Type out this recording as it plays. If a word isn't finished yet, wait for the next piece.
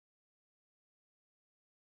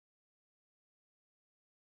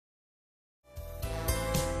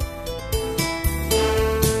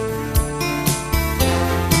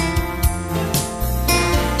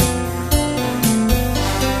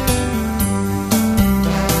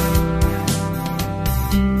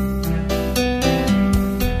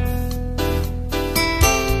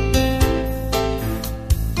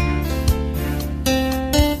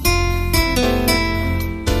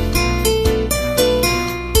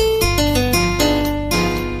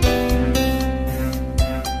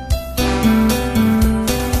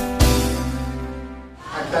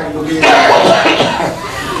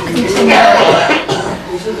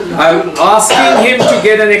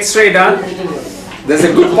should get an X-ray done. There's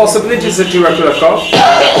a good possibility it's a tubercular cough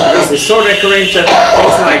because it's so recurrent and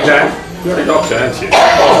things like that. You're a doctor, aren't you?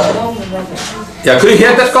 Yeah, could you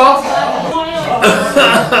hear that cough?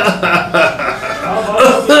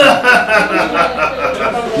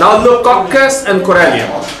 Now look, coccus and corallium.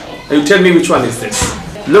 You tell me which one is this.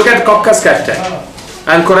 Look at coccus cacti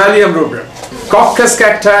and corallium rubrum. Coccus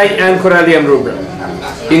cacti and corallium rubrum.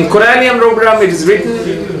 In corallium rubrum it is written,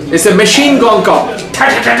 it's a machine gun cough.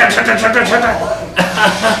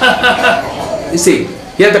 You see,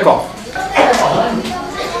 hear the cough.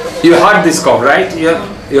 You heard this cough, right?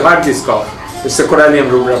 You heard this cough. It's a corallium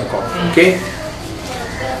rubrum cough. Okay?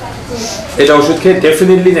 It should get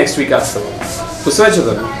definitely next week as well.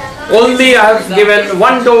 Only I have given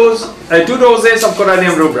 2 doses of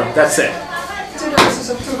corallium rubrum. That's it. 2 doses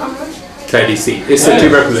of 200? 30C. It's a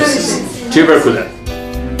tuberculosis. Tubercular.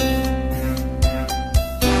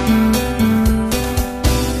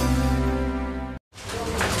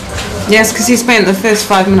 Yes, because he spent the first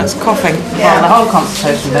 5 minutes coughing. Yeah, the whole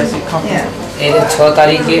consultation basically coughing. Yeah.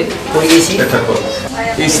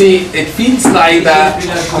 You see, it feels like that,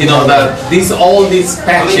 you know, all these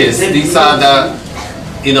patches, these are the,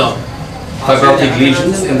 you know, fibrotic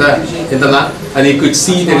lesions in the lung, and you could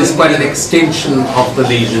see there is quite an extension of the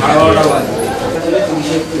lesion.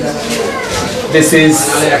 This is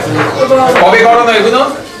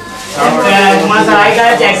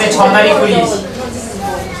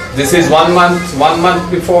This is 1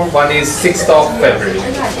 month before, one is 6th of February.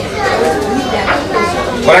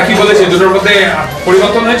 ওরা কি বলেছে দুটোর মধ্যে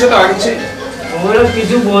পরিবর্তন হয়েছে তো আগে চেয়ে? ওরা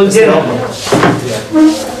কিছু বলছে না।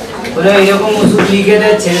 ওরা এরকম ওষুধ লিখে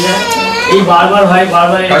দেয় ছেড়ে দেয়। এই বারবার হয়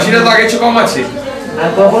বারবার। কাশিটা তো আগে চেয়ে কম আছে। আর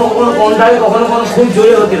কখনো কম থাকে কখনো খুব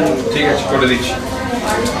জোরে হতে লাগে। ঠিক আছে করে দিচ্ছি।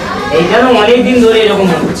 এইটা তো অনেক দিন ধরে এরকম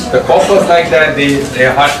হচ্ছে। The cough was like that, they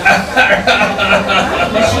had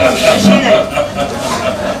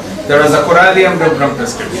there was a corallium rubrum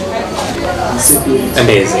prescription.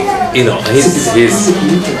 Amazing, you know.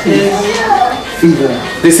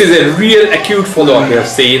 This is a real acute follow-up we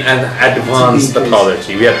have seen and advanced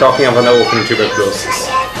pathology. We are talking about open tuberculosis.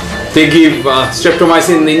 They give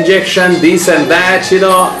streptomycin injection, this and that, you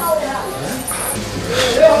know.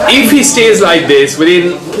 If he stays like this,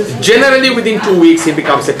 generally within 2 weeks, he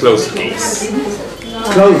becomes a closed case.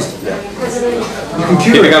 Closed?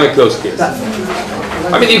 He becomes a closed case.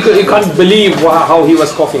 I mean, you can't believe how he was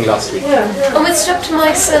coughing last week. Yeah. And with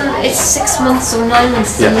streptomycin, it's 6 months or 9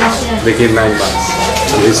 months. Yeah, they gave 9 months.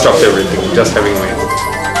 So he stopped everything, just having wine.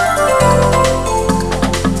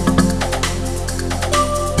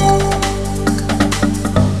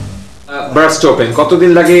 Burst open.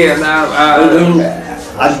 কতদিন লাগে?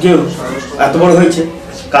 আজকে এত বড় হয়েছে,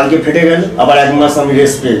 কালকে ফেটে গেল, আবার 1 মাস আমি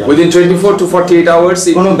রেস্ট পেয়ে যাব। Within 24 to 48 hours,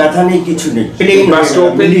 কোনো ব্যথা নেই, কিছু নেই। প্লেন burst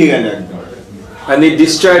open, মিলিয়ে গেল একদম। and it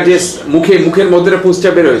discharges মুখের মধ্যে পুষ্টা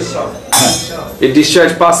বের হয়েছে। It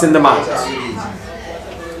discharge pass in the mouth.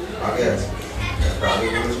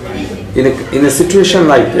 In a situation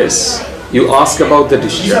like this, you ask about the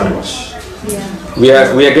discharge.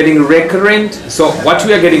 We are getting recurrent. So what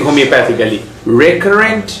we are getting homeopathically,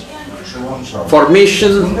 recurrent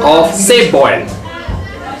formation of, say, boil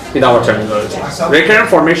in our terminology, recurrent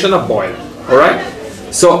formation of boil. All right.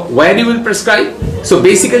 So where you will prescribe? So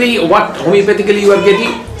basically, what homeopathically you are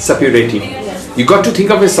getting? Suppurative. You got to think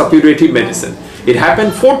of a suppurative medicine. It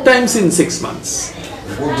happened 4 times in 6 months,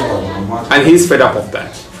 and he's fed up of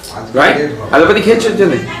that, right? Allopathic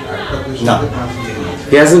No.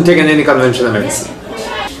 He hasn't taken any conventional medicine.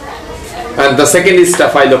 And the second is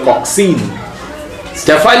staphylococcine.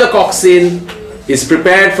 Staphylococcine is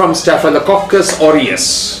prepared from Staphylococcus aureus.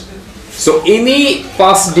 So any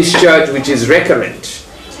pus discharge which is recurrent,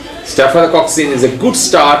 staphylococcine is a good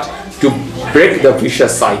start to break the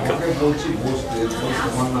vicious cycle.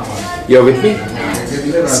 You're with me?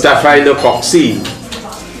 Staphylococcine.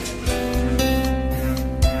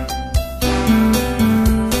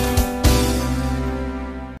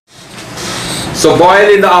 So boil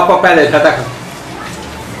in the upper palate.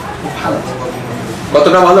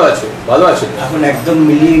 কতটা ভালো আছে? ভালো আছে? এখন একদম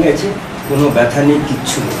মিলিয়ে গেছে, কোনো ব্যথা নেই,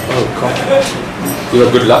 কিচ্ছু নেই। Oh God. You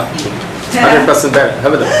have good luck. 100% better.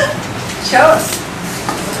 Have a look. Show us.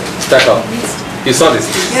 Stack up. You saw this?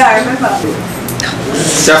 Yeah, I remember.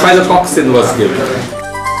 Staphylococcine was given.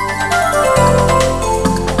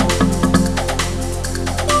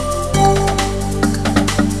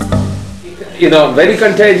 You know, very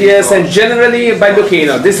contagious, and generally by looking, you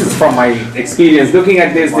know, this is from my experience, looking at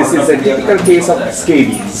this is a typical case of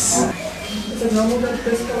scabies.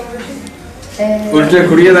 উল্টে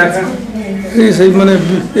ঘুরিয়ে দেখা সেই মানে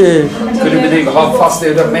could you believe how fast they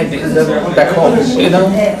would have made it back home, you know?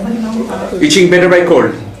 Itching better by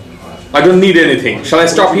cold. I don't need anything. Shall I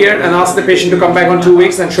stop here and ask the patient to come back on 2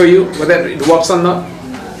 weeks and show you whether it works or not?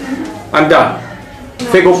 I'm done.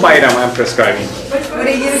 Fegopyram I'm prescribing.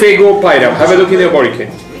 Fegopyram. Have a look in your body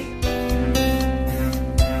kit.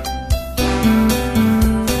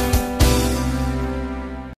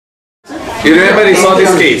 You remember you saw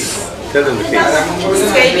this case? Tell them the case.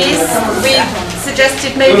 Scabies. We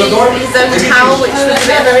suggested maybe his own towel, which was a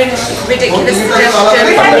bit of a ridiculous suggestion.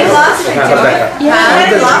 We had it last week, didn't we? Yeah, We had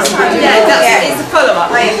it last time. yeah, it's a follow-up.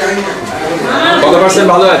 কত percent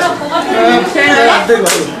ভালো আছে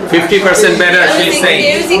 50% better she's saying.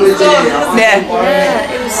 Yeah.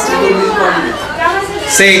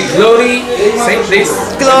 Say glory, say please.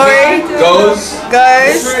 Glory Goes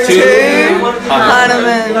goes to to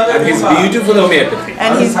Hanuman. and his beautiful homeopathy.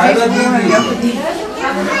 And his beautiful homeopathy.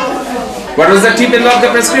 What was the tip of the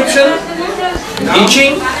prescription?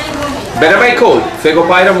 Itching, better by cold.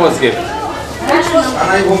 Fegopyram was given.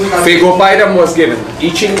 Fegopyram was given.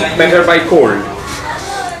 Itching, better by cold.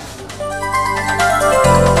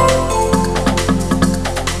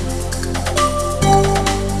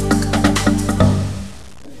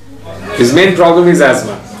 His main problem is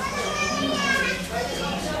asthma.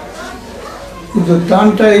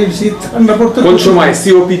 কোন সময়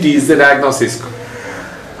COPD is the diagnosis.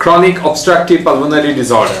 Chronic obstructive pulmonary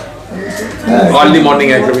disorder. Early morning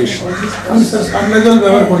aggravation. আমি sir ঠান্ডা জল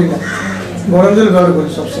ব্যবহার করি না, গরম জল ব্যবহার করি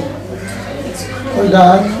সবসময়।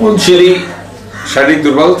 Chilly, শারীরিক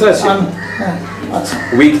দুর্বলতা আছে? আচ্ছা।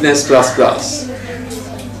 Weakness plus.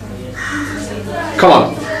 Come on.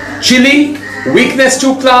 Chilly, weakness 2+,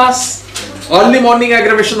 early morning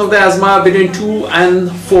aggravation of the asthma between 2 and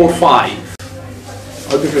 4-5.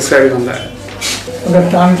 I'll be prescribing on that. ওটা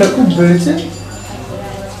টানটা খুব বেড়েছে।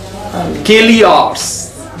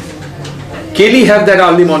 Keli have that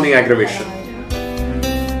early morning aggravation.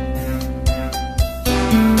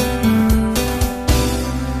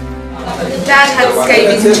 Dad had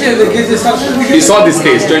scabies too. You saw this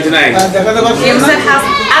case, 29. He also has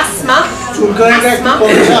asthma,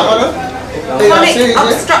 chronic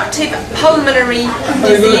obstructive pulmonary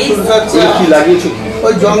disease.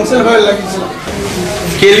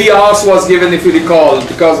 Keli was given, if you recall,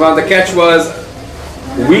 because one of the catch was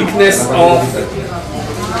weakness of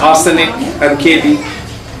arsenic and Keli,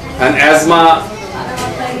 and asthma,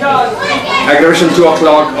 aggravation 2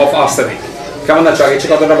 o'clock of arsenic. কেমন আছো? আগে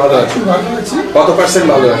কতটা ভালো আছে? কত percent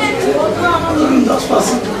ভালো আছে?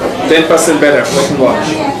 10% better. Let me watch.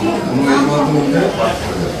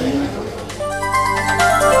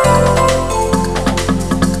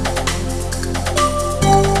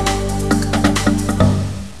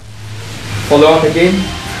 Follow up again.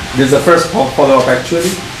 This is the first follow up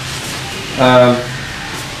actually.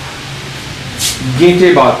 Gate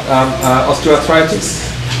osteoarthritis,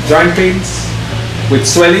 joint pains with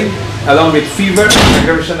swelling, along with fever,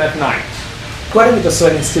 aggravation at night. Quite a bit of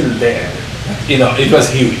swelling still there. You know, it was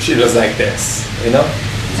huge. It was like this. You know.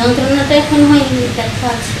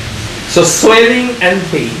 So swelling and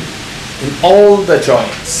pain in all the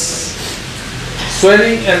joints.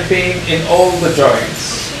 Swelling and pain in all the joints,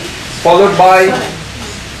 followed by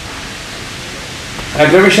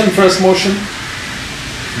aggravation first motion,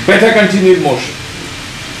 better continued motion.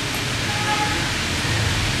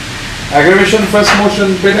 Aggravation first motion,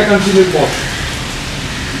 better continued motion.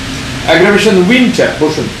 Aggravation winter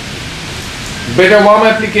motion, better warm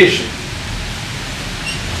application.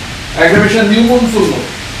 Aggravation new moon, full moon.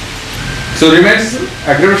 So rheumatism,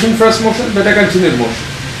 aggravation first motion, better continued motion.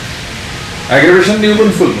 Aggravation new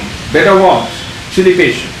moon, full moon, better warmth, chilly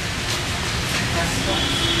patient.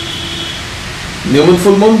 New moon,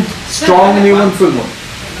 full moon, strong new moon, full moon.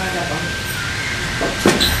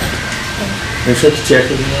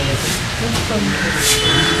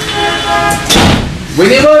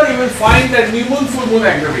 Whenever you will find that new moon, full moon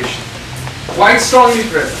aggravation quite strongly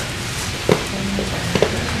present,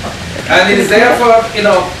 and it is there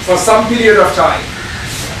for some period of time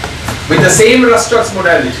with the same Rastrux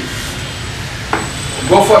modality,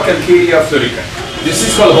 go for Calcaria Florica. This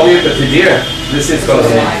is called homeopathy, dear. This is called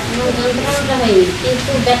homeopathy.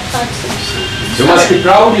 You must be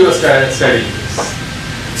proud you are studying this.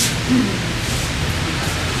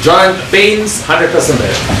 Joint pains, 100%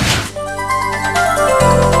 better.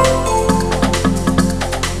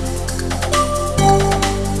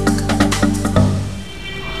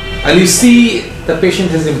 And you see the patient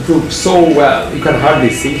has improved so well, you can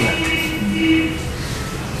hardly see that.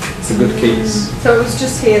 It's a good case. So it was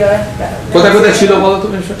just here that I কোথায় ছিল বলো তো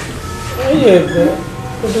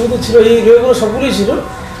ওটুকু ছিল এই রোগগুলো সবগুলোই ছিল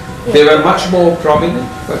They were much more prominent,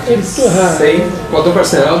 but same. কত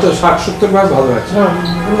পার্সেন্ট? তো 60-70% ভালো আছে।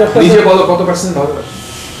 নিজে বলো কত পার্সেন্ট ভালো আছে?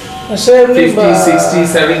 50, 60,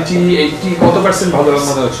 70, 80 কত পার্সেন্ট ভালো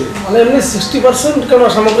মনে হচ্ছে? মানে এমনি 60% কেন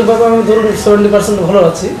সামগ্রিকভাবে আমি ধরুন 70% ভালো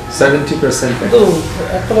আছি। 70%. তো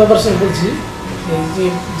একটা ব্যাপার বলছি এই যে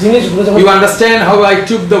জিনিসগুলো যেমন You understand how I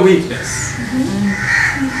took the weakness?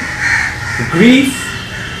 Grief,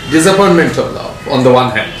 disappointment of love on the one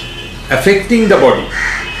hand, affecting the body.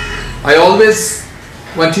 I always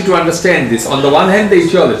want you to understand this. On the one hand, the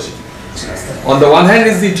etiology. On the one hand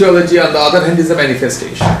is the etiology, on the other hand is the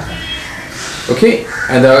manifestation. Okay?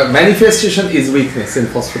 And the manifestation is weakness in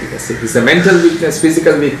phosphoric acid. It's a mental weakness,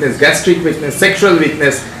 physical weakness, gastric weakness, sexual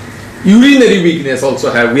weakness, urinary weakness also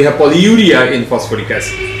have. We have polyuria in phosphoric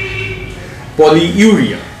acid.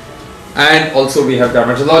 Polyuria. And also we have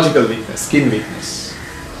dermatological weakness, skin weakness.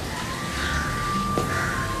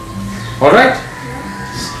 Alright?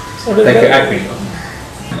 Thank you, acne.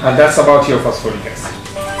 And that's about your phosphoric acid.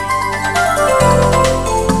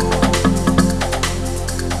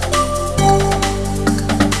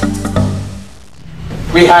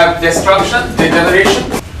 We have destruction, degeneration.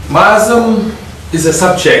 Miasm is a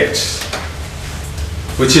subject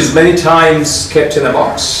which is many times kept in a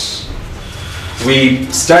box. We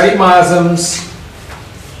study miasms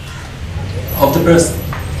of the person.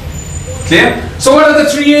 Clear? So what are the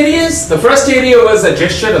three areas? The first area was the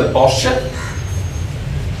gesture and posture.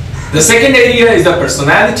 The second area is the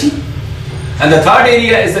personality. And the third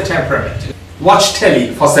area is the temperament. Watch telly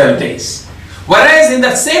for 7 days. Whereas in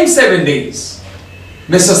the same 7 days,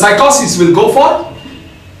 Mr. Psychosis will go for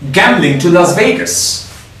gambling to Las Vegas.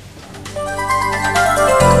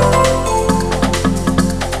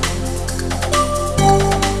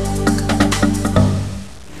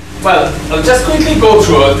 Well, I'll just quickly go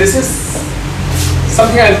through it. This is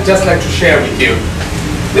something I'd just like to share with you.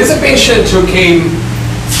 There's a patient who came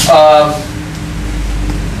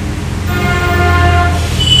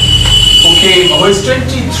who is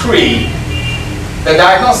 23. The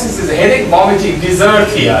diagnosis is headache, vomiting,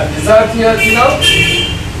 dysarthria. Dysarthria, you know?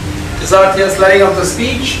 Dysarthria, slurring of the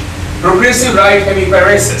speech, progressive right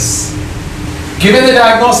hemiparesis. Given the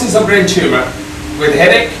diagnosis of brain tumor with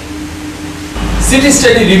headache, CT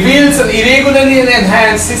study reveals an irregularly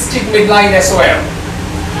enhanced cystic midline SOL.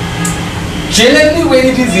 Generally, when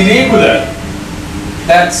it is irregular,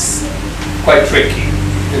 that's quite tricky.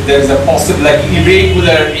 If there is a possible, like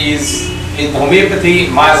irregular is in homeopathy,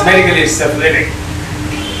 miasmatically it's syphilitic.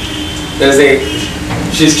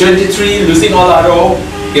 She's 23, losing all her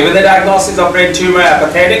hair, given the diagnosis of brain tumor,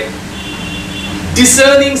 apathetic.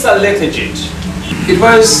 Discernings are lethargic. It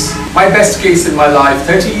was my best case in my life,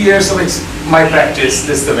 30 years of my practice,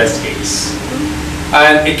 this is the best case.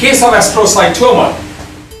 And a case of astrocytoma,